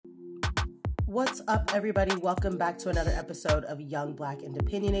What's up, everybody? Welcome back to another episode of Young Black and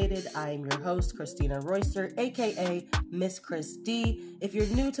Opinionated. I am your host, Christina Royster, aka Miss Chris D. If you're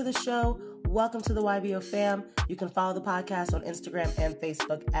new to the show, welcome to the YBO fam. You can follow the podcast on Instagram and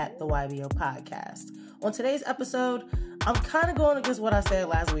Facebook at the YBO Podcast. On today's episode, I'm kind of going against what I said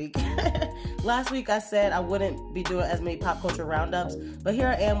last week. Last week I said I wouldn't be doing as many pop culture roundups, but here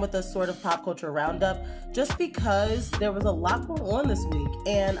I am with a sort of pop culture roundup just because there was a lot going on this week,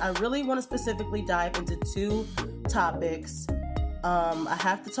 and I really want to specifically dive into two topics. I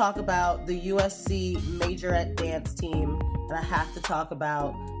have to talk about the USC majorette dance team, and I have to talk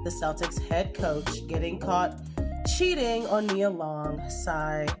about the Celtics head coach getting caught cheating on Nia Long.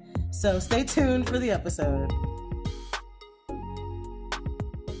 Sigh. So stay tuned for the episode.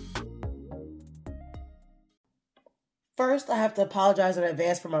 First, I have to apologize in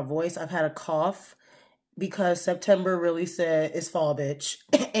advance for my voice. I've had a cough because September really said it's fall, bitch.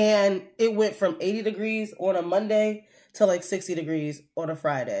 And it went from 80 degrees on a Monday to like 60 degrees on a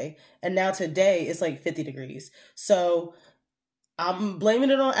Friday. And now today it's like 50 degrees. So I'm blaming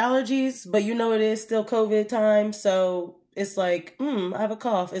it on allergies, but you know it is still COVID time. So it's like, I have a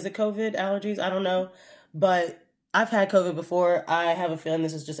cough. Is it COVID, allergies? I don't know. But I've had COVID before. I have a feeling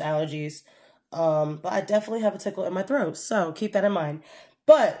this is just allergies. But I definitely have a tickle in my throat, so keep that in mind.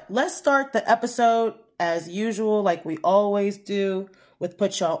 But let's start the episode as usual, like we always do, with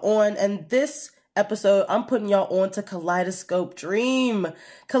Put Y'all On. And this episode, I'm putting y'all on to Kaleidoscope Dream.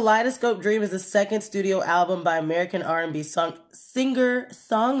 Kaleidoscope Dream is the second studio album by American R&B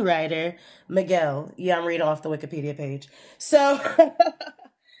singer-songwriter Miguel. Yeah, I'm reading off the Wikipedia page. So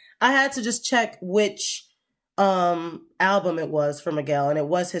I had to just check which album it was for Miguel, and it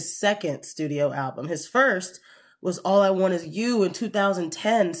was his second studio album. His first was All I Want Is You in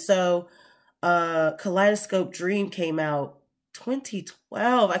 2010. So Kaleidoscope Dream came out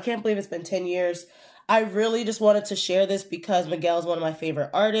 2012. I can't believe it's been 10 years. I really just wanted to share this because Miguel is one of my favorite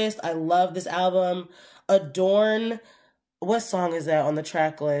artists. I love this album. Adorn, what song is that on the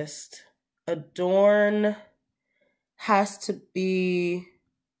track list? Adorn has to be...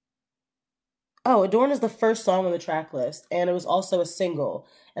 Adorn is the first song on the track list, and it was also a single.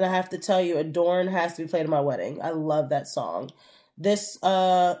 And I have to tell you, Adorn has to be played at my wedding. I love that song. This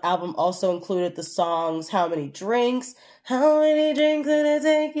album also included the songs How Many Drinks? How many drinks did it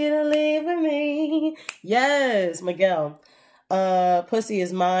take you to leave with me? Yes, Miguel. Pussy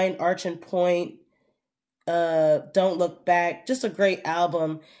Is Mine, Arch and Point, Don't Look Back. Just a great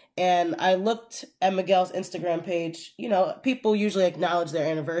album. And I looked at Miguel's Instagram page. You know, people usually acknowledge their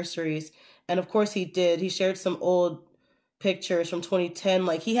anniversaries. And of course he did. He shared some old pictures from 2010.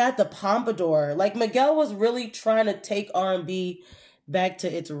 Like, he had the pompadour. Like, Miguel was really trying to take R&B back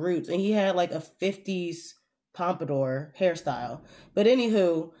to its roots. And he had like a 50s pompadour hairstyle. But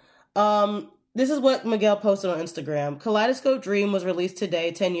anywho, this is what Miguel posted on Instagram. Kaleidoscope Dream was released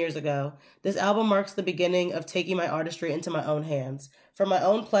today, 10 years ago. This album marks the beginning of taking my artistry into my own hands. From my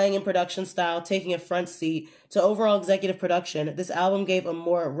own playing and production style, taking a front seat, to overall executive production, this album gave a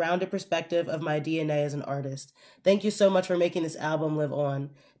more rounded perspective of my DNA as an artist. Thank you so much for making this album live on.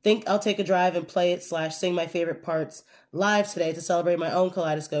 Think I'll take a drive and play it / sing my favorite parts live today to celebrate my own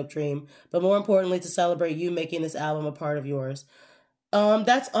Kaleidoscope Dream, but more importantly, to celebrate you making this album a part of yours.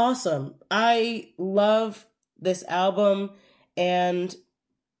 That's awesome. I love this album, and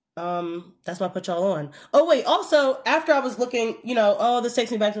that's why I put y'all on. Oh wait, also, after I was looking, this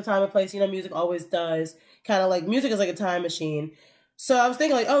takes me back to a time and place, music always does. Kind of like, music is like a time machine. So I was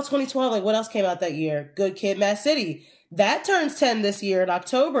thinking 2012, like what else came out that year? Good Kid, Mad City. That turns 10 this year in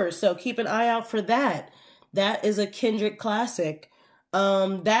October, so keep an eye out for that. That is a Kendrick classic.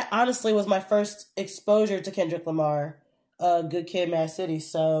 That honestly was my first exposure to Kendrick Lamar. Good Kid, Mad City.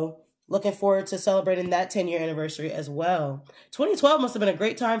 So looking forward to celebrating that 10-year anniversary as well. 2012 must have been a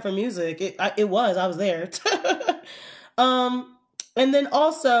great time for music. It was. I was there. And then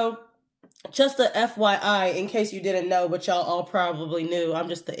also, just a FYI, in case you didn't know, but y'all all probably knew, I'm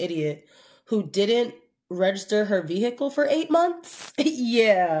just the idiot who didn't register her vehicle for 8 months.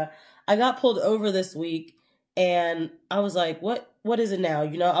 Yeah. I got pulled over this week, and I was like, what is it now?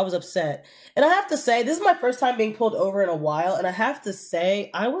 I was upset. And I have to say, this is my first time being pulled over in a while. And I have to say,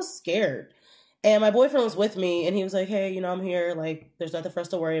 I was scared. And my boyfriend was with me, and he was like, hey, I'm here. Like, there's nothing for us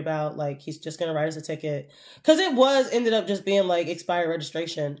to worry about. Like, he's just going to write us a ticket. Because it ended up just being like expired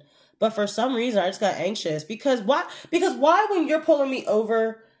registration. But for some reason, I just got anxious. Because why when you're pulling me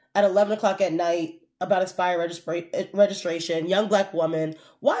over at 11 o'clock at night about expired registration, young black woman,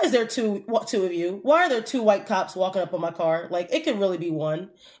 why is there two of you? Why are there 2 white cops walking up on my car? Like, it could really be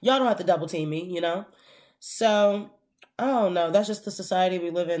one. Y'all don't have to double team me, So I don't know. That's just the society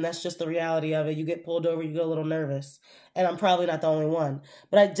we live in. That's just the reality of it. You get pulled over, you get a little nervous. And I'm probably not the only one.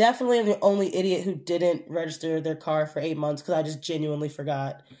 But I definitely am the only idiot who didn't register their car for 8 months because I just genuinely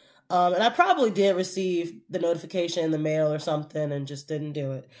forgot. And I probably did receive the notification in the mail or something and just didn't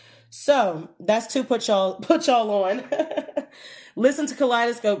do it. So that's to put y'all on. Listen to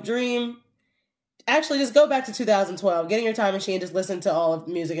Kaleidoscope Dream. Actually, just go back to 2012. Get in your time machine, just listen to all of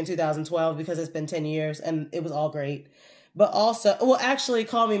music in 2012 because it's been 10 years and it was all great. But also, well, actually,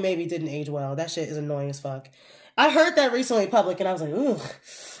 Call Me Maybe didn't age well. That shit is annoying as fuck. I heard that recently in public and I was like, ooh,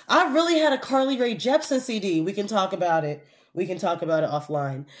 I really had a Carly Rae Jepsen CD. We can talk about it. We can talk about it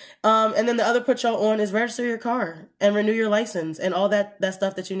offline. And then the other put y'all on is register your car and renew your license and all that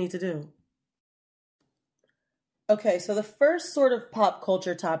stuff that you need to do. Okay, so the first sort of pop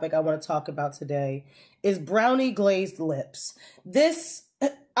culture topic I want to talk about today is brownie glazed lips.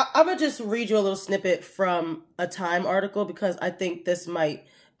 I'm going to just read you a little snippet from a Time article because I think this might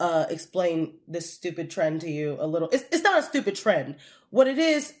explain this stupid trend to you a little. It's not a stupid trend. What it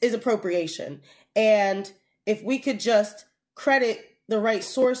is appropriation. And if we could just credit the right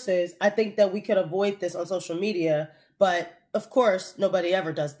sources, I think that we could avoid this on social media, but of course, nobody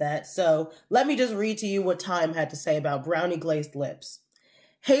ever does that. So let me just read to you what Time had to say about brownie glazed lips.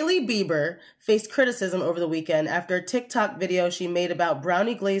 Hailey Bieber faced criticism over the weekend after a TikTok video she made about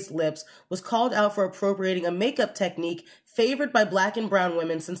brownie glazed lips was called out for appropriating a makeup technique favored by Black and brown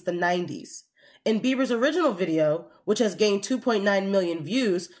women since the 90s. In Bieber's original video, which has gained 2.9 million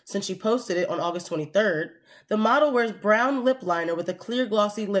views since she posted it on August 23rd, the model wears brown lip liner with a clear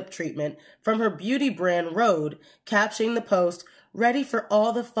glossy lip treatment from her beauty brand Rhode, captioning the post, "Ready for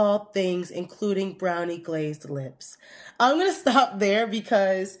all the fall things, including brownie glazed lips." I'm going to stop there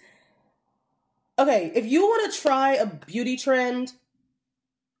because, okay, if you want to try a beauty trend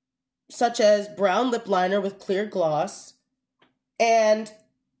such as brown lip liner with clear gloss, and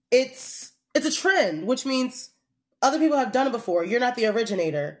it's a trend, which means other people have done it before, you're not the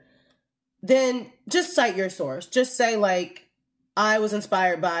originator, then just cite your source. Just say, like, I was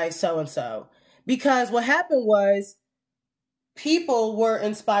inspired by so-and-so. Because what happened was people were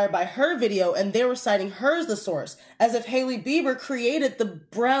inspired by her video and they were citing her as the source, as if Hailey Bieber created the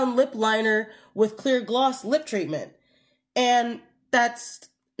brown lip liner with clear gloss lip treatment. And that's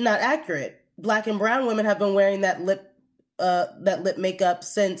not accurate. Black and brown women have been wearing that lip makeup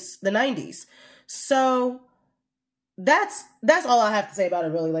since the 90s. So that's all I have to say about it,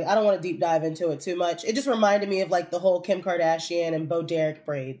 really. Like, I don't want to deep dive into it too much. It just reminded me of, like, the whole Kim Kardashian and Bo Derek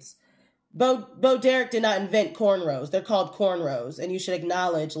braids. Bo Derek did not invent cornrows. They're called cornrows. And you should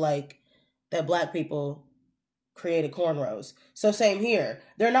acknowledge, like, that Black people created cornrows. So same here.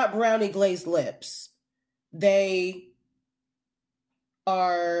 They're not brownie glazed lips. They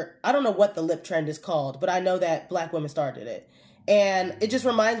are, I don't know what the lip trend is called, but I know that Black women started it. And it just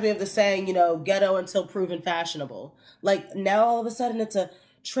reminds me of the saying, ghetto until proven fashionable. Like, now all of a sudden it's a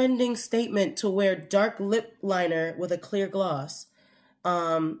trending statement to wear dark lip liner with a clear gloss.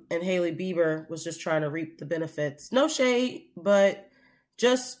 And Hailey Bieber was just trying to reap the benefits. No shade, but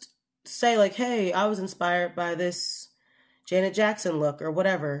just say, like, hey, I was inspired by this Janet Jackson look or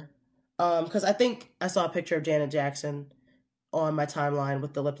whatever. Because I think I saw a picture of Janet Jackson on my timeline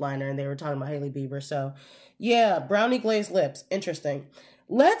with the lip liner and they were talking about Hailey Bieber. So yeah, brownie glazed lips. Interesting.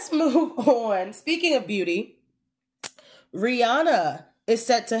 Let's move on. Speaking of beauty, Rihanna is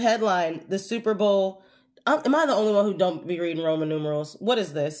set to headline the Super Bowl. Am I the only one who don't be reading Roman numerals? What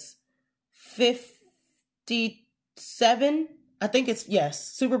is this? 57? I think it's,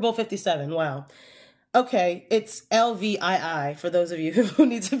 yes, Super Bowl 57. Wow. Okay, it's LVII for those of you who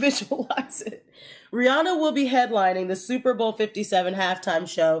need to visualize it. Rihanna will be headlining the Super Bowl 57 halftime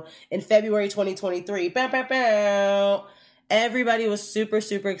show in February 2023. Bow, bow, bow. Everybody was super,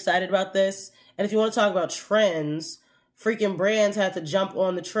 super excited about this. And if you want to talk about trends, freaking brands had to jump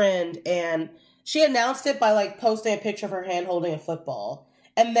on the trend. And she announced it by, like, posting a picture of her hand holding a football.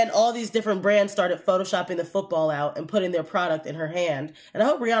 And then all these different brands started photoshopping the football out and putting their product in her hand. And I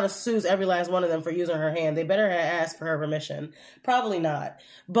hope Rihanna sues every last one of them for using her hand. They better have asked for her permission. Probably not.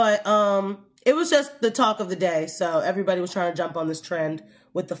 But it was just the talk of the day. So everybody was trying to jump on this trend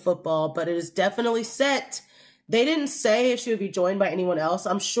with the football. But it is definitely set. They didn't say if she would be joined by anyone else.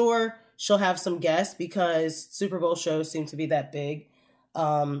 I'm sure she'll have some guests because Super Bowl shows seem to be that big.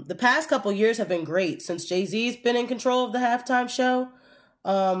 The past couple years have been great since Jay-Z's been in control of the halftime show.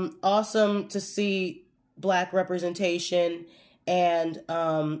 Awesome to see Black representation, and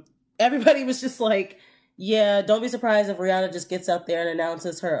everybody was just like, yeah, don't be surprised if Rihanna just gets out there and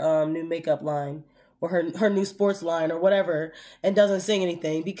announces her new makeup line, or her new sports line or whatever and doesn't sing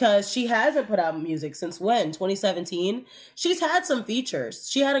anything because she hasn't put out music since when? 2017? She's had some features.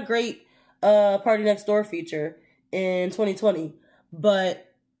 She had a great Party Next Door feature in 2020.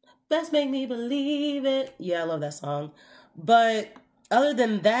 But Best Make Me Believe It. Yeah, I love that song. But other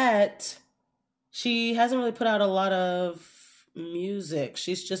than that, she hasn't really put out a lot of music.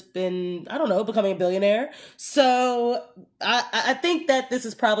 She's just been, I don't know, becoming a billionaire. So I think that this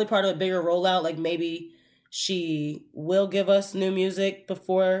is probably part of a bigger rollout. Like maybe she will give us new music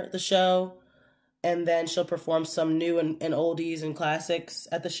before the show, and then she'll perform some new and oldies and classics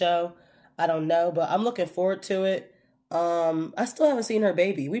at the show. I don't know, but I'm looking forward to it. I still haven't seen her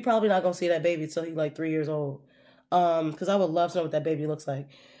baby. We probably not gonna see that baby till he's like 3 years old. Because I would love to know what that baby looks like.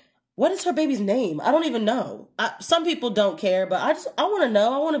 What is her baby's name? I don't even know. Some people don't care, but I want to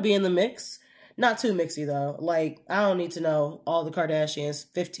know. I want to be in the mix. Not too mixy though. Like I don't need to know all the Kardashians'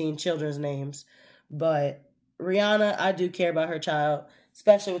 15 children's names, but Rihanna, I do care about her child,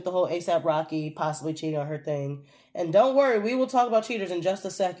 especially with the whole A$AP Rocky possibly cheating on her thing. And don't worry, we will talk about cheaters in just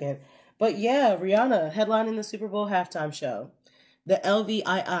a second. But yeah, Rihanna headlining the Super Bowl halftime show, the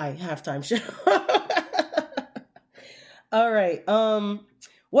LVII halftime show. All right.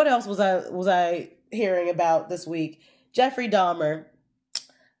 What else was I hearing about this week? Jeffrey Dahmer.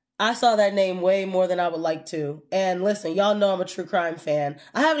 I saw that name way more than I would like to. And listen, y'all know I'm a true crime fan.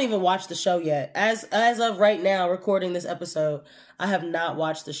 I haven't even watched the show yet. As of right now, recording this episode, I have not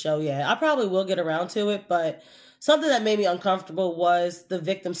watched the show yet. I probably will get around to it, but something that made me uncomfortable was the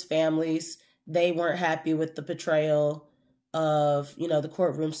victims' families. They weren't happy with the portrayal of, the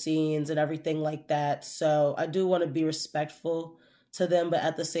courtroom scenes and everything like that. So I do want to be respectful to them, but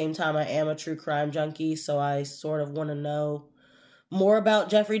at the same time, I am a true crime junkie, so I sort of want to know more about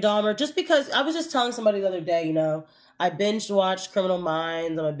Jeffrey Dahmer, just because I was just telling somebody the other day, I binge watched Criminal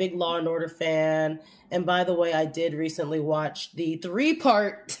Minds. I'm a big Law and Order fan. And by the way, I did recently watch the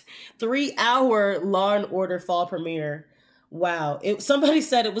 3-hour Law and Order fall premiere. Wow. Somebody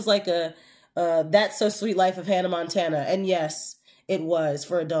said it was like a That's So Sweet Life of Hannah Montana. And yes, it was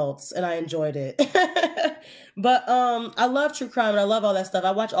for adults, and I enjoyed it. But I love true crime, and I love all that stuff.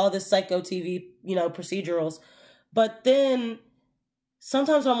 I watch all this Psycho TV, procedurals. But then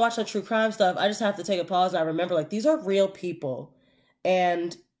sometimes when I'm watching true crime stuff, I just have to take a pause, and I remember, like, these are real people.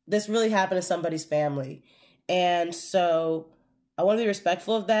 And this really happened to somebody's family. And so I want to be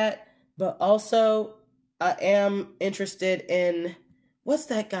respectful of that. But also, I am interested in, what's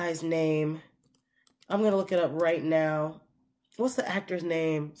that guy's name? I'm going to look it up right now. What's the actor's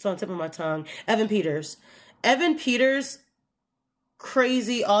name? It's on the tip of my tongue. Evan Peters. Evan Peters,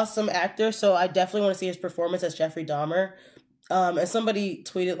 crazy, awesome actor. So I definitely want to see his performance as Jeffrey Dahmer. And somebody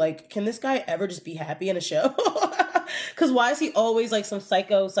tweeted, like, can this guy ever just be happy in a show? Because why is he always like some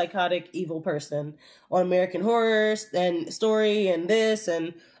psychotic, evil person on American Horror and Story and this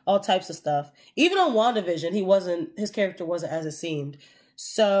and all types of stuff? Even on WandaVision, his character wasn't as it seemed.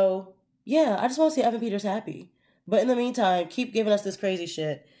 So yeah, I just want to see Evan Peters happy. But in the meantime, keep giving us this crazy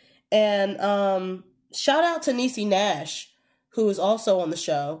shit. And shout out to Niecy Nash, who is also on the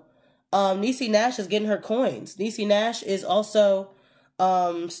show. Niecy Nash is getting her coins. Niecy Nash is also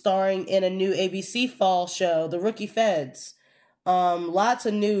starring in a new ABC fall show, The Rookie Feds. Lots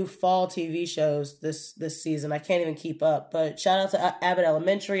of new fall TV shows this season. I can't even keep up. But shout out to Abbott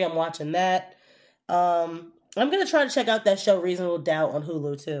Elementary. I'm watching that. I'm going to try to check out that show Reasonable Doubt on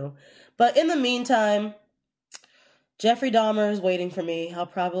Hulu too. But in the meantime, Jeffrey Dahmer is waiting for me. I'll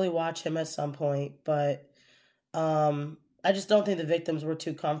probably watch him at some point, but I just don't think the victims were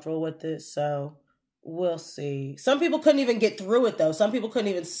too comfortable with it, so we'll see. Some people couldn't even get through it, though. Some people couldn't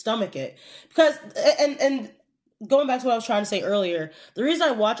even stomach it. Because, and going back to what I was trying to say earlier, the reason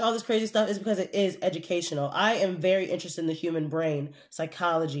I watch all this crazy stuff is because it is educational. I am very interested in the human brain,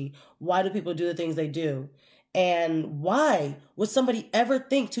 psychology. Why do people do the things they do? And why would somebody ever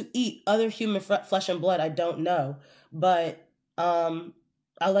think to eat other human flesh and blood? I don't know. But I'll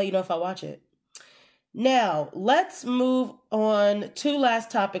let you know if I watch it. Now, let's move on. 2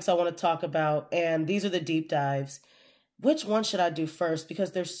 last topics I want to talk about, and these are the deep dives. Which one should I do first?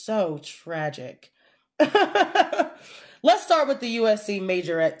 Because they're so tragic. Let's start with the USC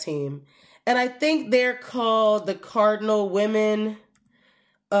Majorette team. And I think they're called the Cardinal Women.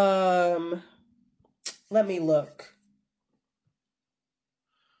 Let me look.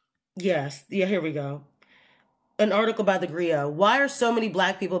 Yes. Yeah, here we go. An article by The Grio. Why are so many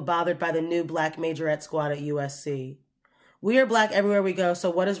Black people bothered by the new Black Majorette squad at USC? We are Black everywhere we go,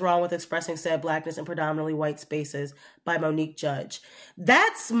 so what is wrong with expressing said Blackness in predominantly white spaces? By Monique Judge.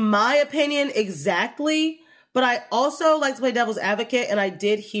 That's my opinion exactly, but I also like to play devil's advocate, and I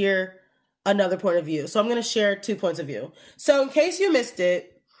did hear another point of view. So I'm going to share 2 points of view. So in case you missed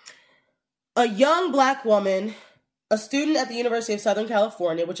it, a young black woman, a student at the University of Southern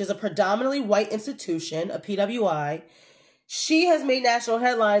California, which is a predominantly white institution, a PWI, she has made national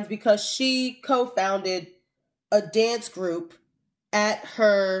headlines because she co-founded a dance group at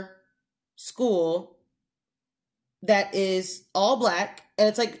her school that is all black, and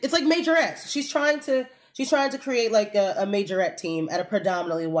it's like majorettes. She's trying to create like a majorette team at a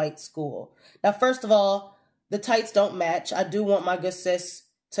predominantly white school. Now, first of all, the tights don't match. I do want my good sis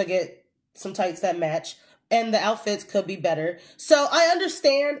to get some tights that match, and the outfits could be better. So I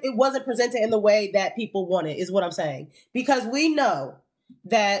understand it wasn't presented in the way that people wanted, is what I'm saying, because we know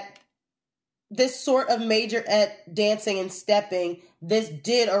that this sort of majorette dancing and stepping, this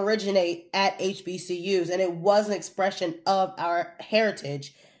did originate at HBCUs, and it was an expression of our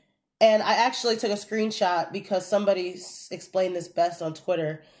heritage. And I actually took a screenshot because somebody explained this best on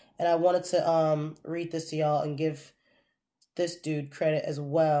Twitter, and I wanted to read this to y'all and give this dude credit as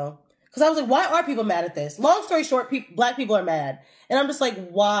well. Because I was like, why are people mad at this? Long story short, black people are mad. And I'm just like,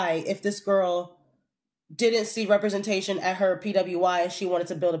 why, if this girl didn't see representation at her PWI and she wanted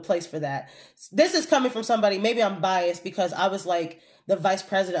to build a place for that? This is coming from somebody, maybe I'm biased because I was like the vice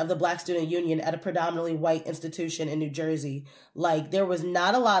president of the Black Student Union at a predominantly white institution in New Jersey. Like, there was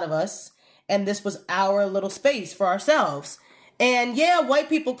not a lot of us, and this was our little space for ourselves. And yeah, white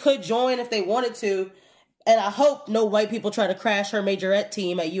people could join if they wanted to, and I hope no white people try to crash her majorette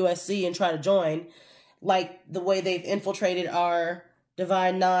team at USC and try to join, like the way they've infiltrated our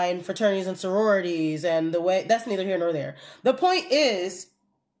Divine Nine fraternities and sororities, and the way, that's neither here nor there. The point is,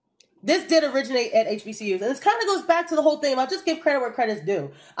 this did originate at HBCUs, and this kind of goes back to the whole thing about just give credit where credit's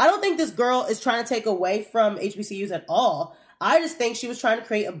due. I don't think this girl is trying to take away from HBCUs at all. I just think she was trying to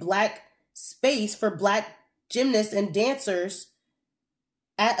create a black space for black gymnasts and dancers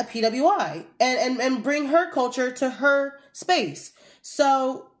at a PWI and bring her culture to her space.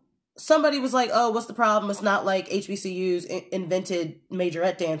 So somebody was like, oh, what's the problem? It's not like HBCUs invented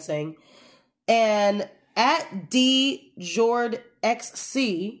majorette dancing. And at DJordXC,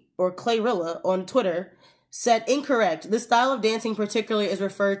 or Clayrilla on Twitter, said, incorrect. This style of dancing particularly is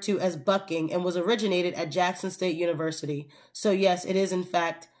referred to as bucking and was originated at Jackson State University. So yes, it is in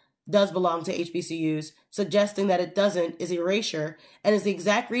fact does belong to HBCUs. Suggesting that it doesn't is erasure and is the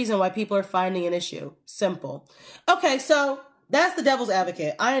exact reason why people are finding an issue. Simple. Okay, so that's the devil's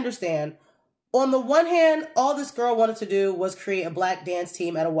advocate. I understand. On the one hand, all this girl wanted to do was create a black dance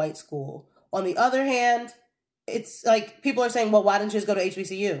team at a white school. On the other hand, it's like people are saying, well, why didn't you just go to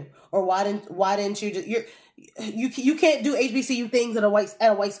HBCU? Or why didn't you just, you can't do HBCU things at a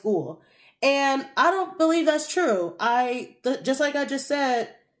white school. And I don't believe that's true. Just like I just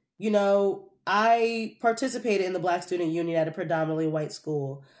said, I participated in the Black Student Union at a predominantly white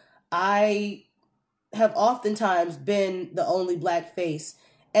school. I have oftentimes been the only black face.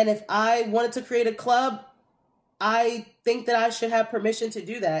 And if I wanted to create a club, I think that I should have permission to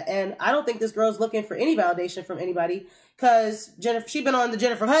do that. And I don't think this girl's looking for any validation from anybody, because she's been on the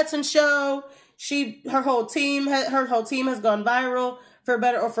Jennifer Hudson show. Her whole team has gone viral. For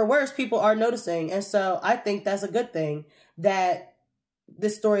better or for worse, people are noticing. And so I think that's a good thing that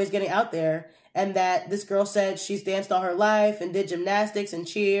this story is getting out there, and that this girl said she's danced all her life and did gymnastics and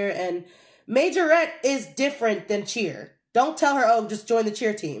cheer. And majorette is different than cheer. Don't tell her, oh, just join the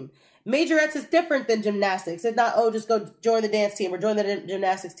cheer team. Majorettes is different than gymnastics. It's not, oh, just go join the dance team or join the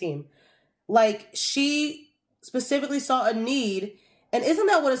gymnastics team. Like, she specifically saw a need, and isn't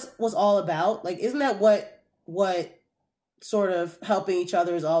that what it was all about? Like, isn't that what sort of helping each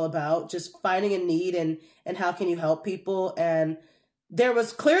other is all about? Just finding a need and how can you help people? And there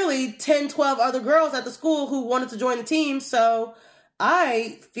was clearly 10, 12 other girls at the school who wanted to join the team, so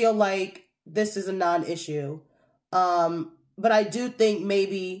I feel like this is a non-issue. But I do think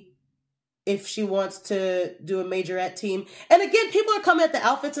maybe if she wants to do a majorette team. And again, people are coming at the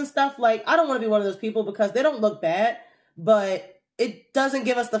outfits and stuff. Like, I don't want to be one of those people because they don't look bad, but it doesn't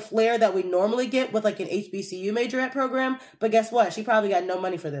give us the flair that we normally get with like an HBCU majorette program. But guess what? She probably got no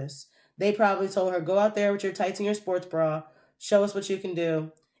money for this. They probably told her, go out there with your tights and your sports bra, show us what you can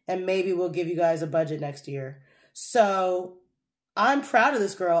do, and maybe we'll give you guys a budget next year. So I'm proud of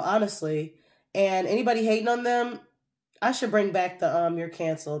this girl, honestly. And anybody hating on them, I should bring back the you're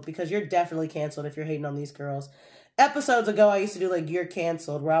canceled, because you're definitely canceled if you're hating on these girls. Episodes ago, I used to do like you're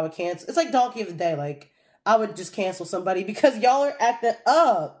canceled, where I would cancel. It's like Donkey of the Day. Like, I would just cancel somebody because y'all are acting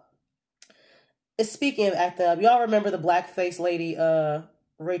up. Speaking of acting up, y'all remember the blackface lady,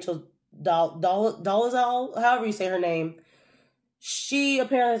 Rachel Dolezal, however you say her name. She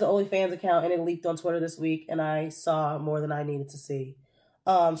apparently has an OnlyFans account, and it leaked on Twitter this week, and I saw more than I needed to see.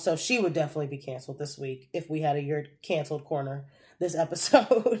 So she would definitely be canceled this week if we had a You're Canceled corner this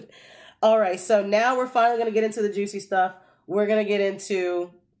episode. All right, so now we're finally going to get into the juicy stuff. We're going to get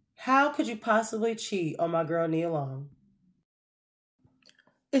into how could you possibly cheat on my girl Nia Long?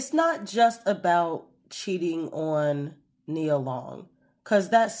 It's not just about cheating on Nia Long, because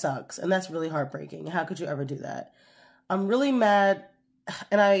that sucks and that's really heartbreaking. How could you ever do that? I'm really mad,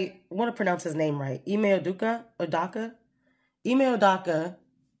 and I want to pronounce his name right. Ime Udoka? Ime Udoka,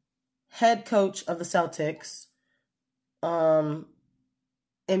 head coach of the Celtics, NBA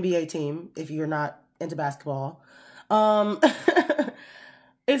team, if you're not into basketball.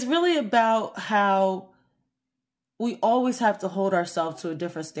 It's really about how we always have to hold ourselves to a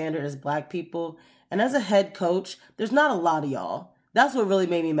different standard as Black people. And as a head coach, there's not a lot of y'all. That's what really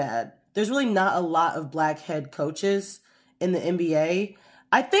made me mad. There's really not a lot of Black head coaches in the NBA.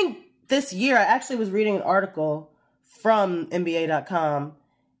 I think this year, I actually was reading an article from NBA.com,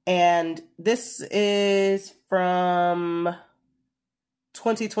 and this is from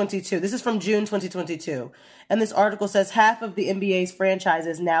 2022. This is from June 2022. And this article says half of the NBA's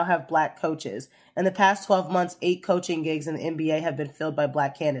franchises now have Black coaches. In the past 12 months, 8 coaching gigs in the NBA have been filled by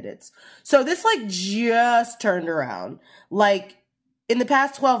Black candidates. So this just turned around. In the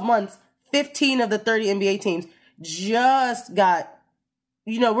past 12 months, 15 of the 30 NBA teams just got,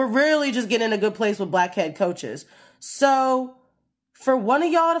 we're really just getting in a good place with Black head coaches. So for one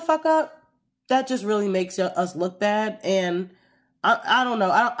of y'all to fuck up, that just really makes us look bad. And I don't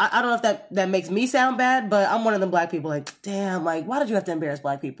know. I don't know if that makes me sound bad, but I'm one of them Black people damn, why did you have to embarrass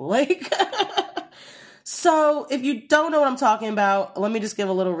Black people? So if you don't know what I'm talking about, let me just give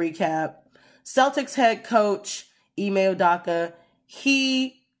a little recap. Celtics head coach Ime Udoka,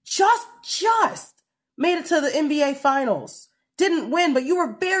 he just made it to the NBA finals. Didn't win, but you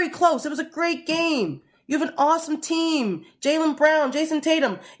were very close. It was a great game. You have an awesome team. Jaylen Brown, Jason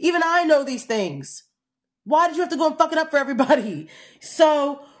Tatum. Even I know these things. Why did you have to go and fuck it up for everybody?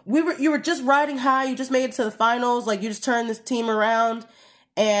 So you were just riding high. You just made it to the finals. You just turned this team around,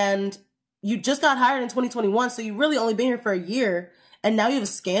 and you just got hired in 2021. So you really only been here for a year, and now you have a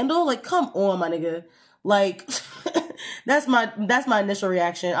scandal. Come on, my nigga. That's my initial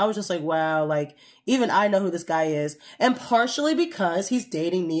reaction. I was just wow. Even I know who this guy is, and partially because he's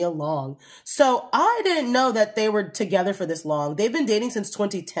dating Nia Long. So I didn't know that they were together for this long. They've been dating since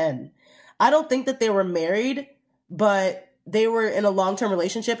 2010. I don't think that they were married, but they were in a long-term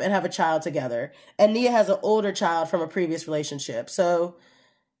relationship and have a child together. And Nia has an older child from a previous relationship. So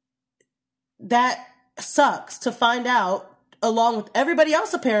that sucks to find out, along with everybody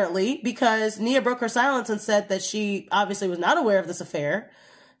else apparently, because Nia broke her silence and said that she obviously was not aware of this affair,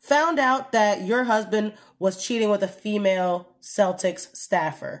 found out that your husband was cheating with a female Celtics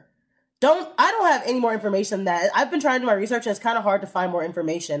staffer. I don't have any more information than that. I've been trying to do my research, and it's kind of hard to find more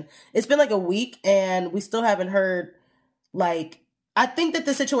information. It's been a week, and we still haven't heard, I think that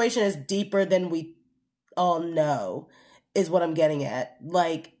the situation is deeper than we all know, is what I'm getting at.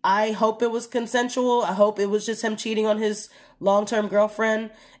 I hope it was consensual. I hope it was just him cheating on his long-term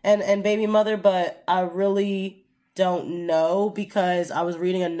girlfriend and baby mother, but I really don't know, because I was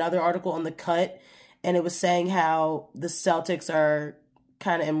reading another article on The Cut, and it was saying how the Celtics are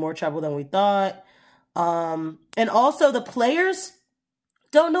kind of in more trouble than we thought. And also the players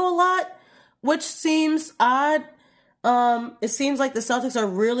don't know a lot, which seems odd. It seems like the Celtics are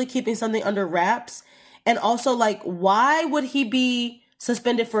really keeping something under wraps. And also, why would he be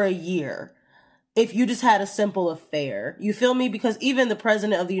suspended for a year if you just had a simple affair? You feel me? Because even the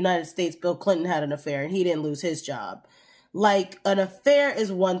president of the United States, Bill Clinton, had an affair and he didn't lose his job. An affair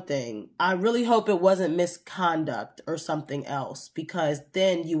is one thing. I really hope it wasn't misconduct or something else, because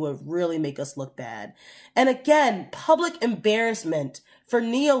then you would really make us look bad. And again, public embarrassment for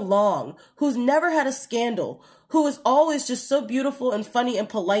Nia Long, who's never had a scandal, who is always just so beautiful and funny and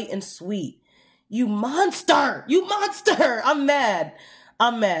polite and sweet. You monster! You monster! I'm mad.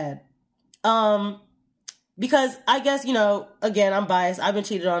 Because I guess, again, I'm biased. I've been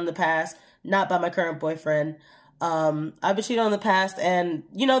cheated on in the past, not by my current boyfriend. I've been cheated on in the past, and,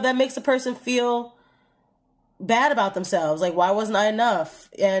 that makes a person feel bad about themselves. Why wasn't I enough?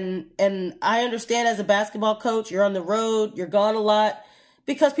 And I understand, as a basketball coach, you're on the road, you're gone a lot,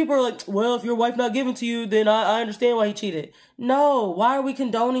 because people are well, if your wife not giving to you, then I understand why he cheated. No, why are we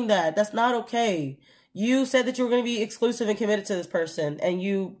condoning that? That's not okay. You said that you were going to be exclusive and committed to this person, and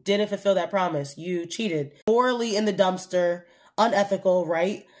you didn't fulfill that promise. You cheated. Morally in the dumpster, unethical,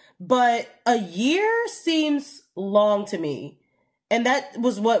 right? But a year seems long to me. And that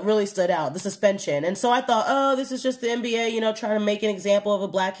was what really stood out, the suspension. And so I thought, this is just the NBA, trying to make an example of a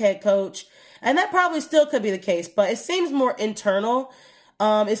Black head coach. And that probably still could be the case, but it seems more internal.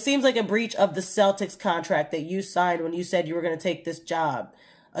 It seems like a breach of the Celtics contract that you signed when you said you were going to take this job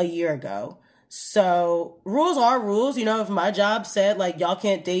a year ago. So rules are rules. You know, if my job said like y'all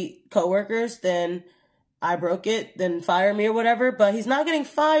can't date coworkers, then I broke it, then fire me or whatever. But he's not getting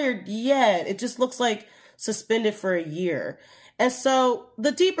fired yet. It just looks like suspended for a year. And so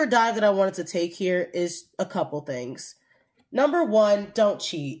the deeper dive that I wanted to take here is a couple things. Number one, don't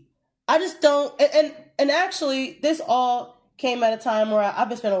cheat. I just don't. And actually, this all came at a time where I've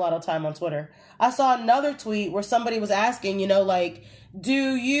been spending a lot of time on Twitter. I saw another tweet where somebody was asking, you know, like,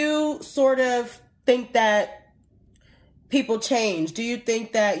 do you sort of think that people change? Do you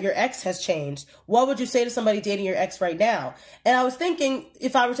think that your ex has changed? What would you say to somebody dating your ex right now? And I was thinking,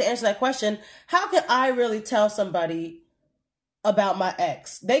 if I were to answer that question, how can I really tell somebody about my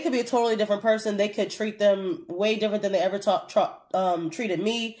ex? They could be a totally different person. They could treat them way different than they ever treated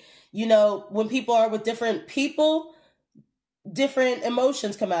me. You know, when people are with different people, different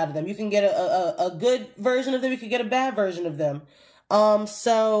emotions come out of them. You can get a good version of them. You can get a bad version of them.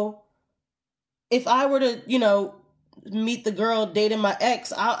 So if I were to, you know, meet the girl dating my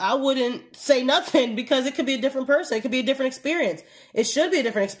ex, I wouldn't say nothing because it could be a different person. It could be a different experience. It should be a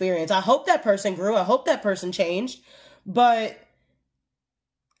different experience. I hope that person grew. I hope that person changed. But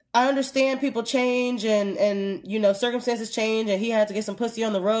I understand people change and you know, circumstances change and he had to get some pussy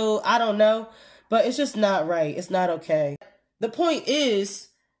on the road. I don't know. But it's just not right. It's not okay. The point is,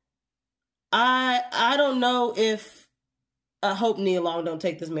 I don't know if, I hope Nia Long don't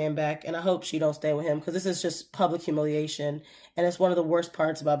take this man back, and I hope she don't stay with him, because this is just public humiliation, and it's one of the worst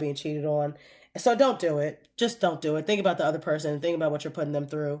parts about being cheated on. So don't do it. Just don't do it. Think about the other person. Think about what you're putting them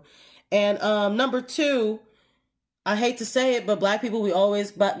through. And number two, I hate to say it, but Black people, we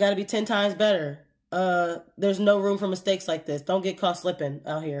always got to be 10 times better. There's no room for mistakes like this. Don't get caught slipping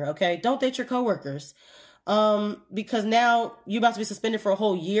out here, okay? Don't date your coworkers. Because now you're about to be suspended for a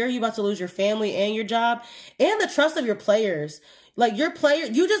whole year. You're about to lose your family and your job and the trust of your players. Like, your player,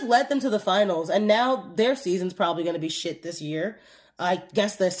 you just led them to the finals, and now their season's probably going to be shit this year. I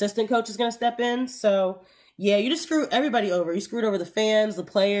guess the assistant coach is going to step in. So, yeah, you just screwed everybody over. You screwed over the fans, the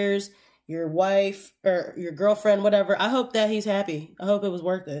players, your wife, or your girlfriend, whatever. I hope that he's happy. I hope it was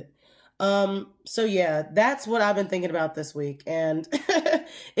worth it. So yeah, that's what I've been thinking about this week. And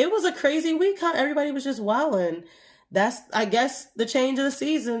it was a crazy week, huh? Everybody was just wilding. That's, I guess, the change of the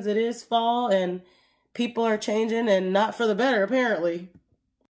seasons. It is fall and people are changing, and not for the better, apparently.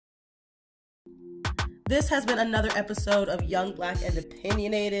 This has been another episode of Young, Black, and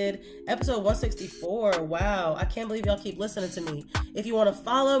Opinionated, episode 164. Wow, I can't believe y'all keep listening to me. If you want to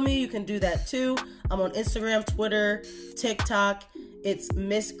follow me, you can do that too. I'm on Instagram, Twitter, TikTok. It's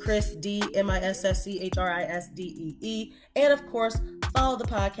Miss Chris D, MISSCHRISDEE. And of course, follow the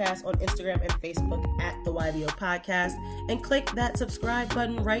podcast on Instagram and Facebook at the YBO Podcast. And click that subscribe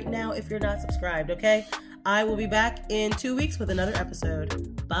button right now if you're not subscribed, okay? I will be back in 2 weeks with another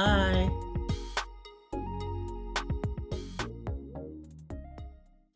episode. Bye.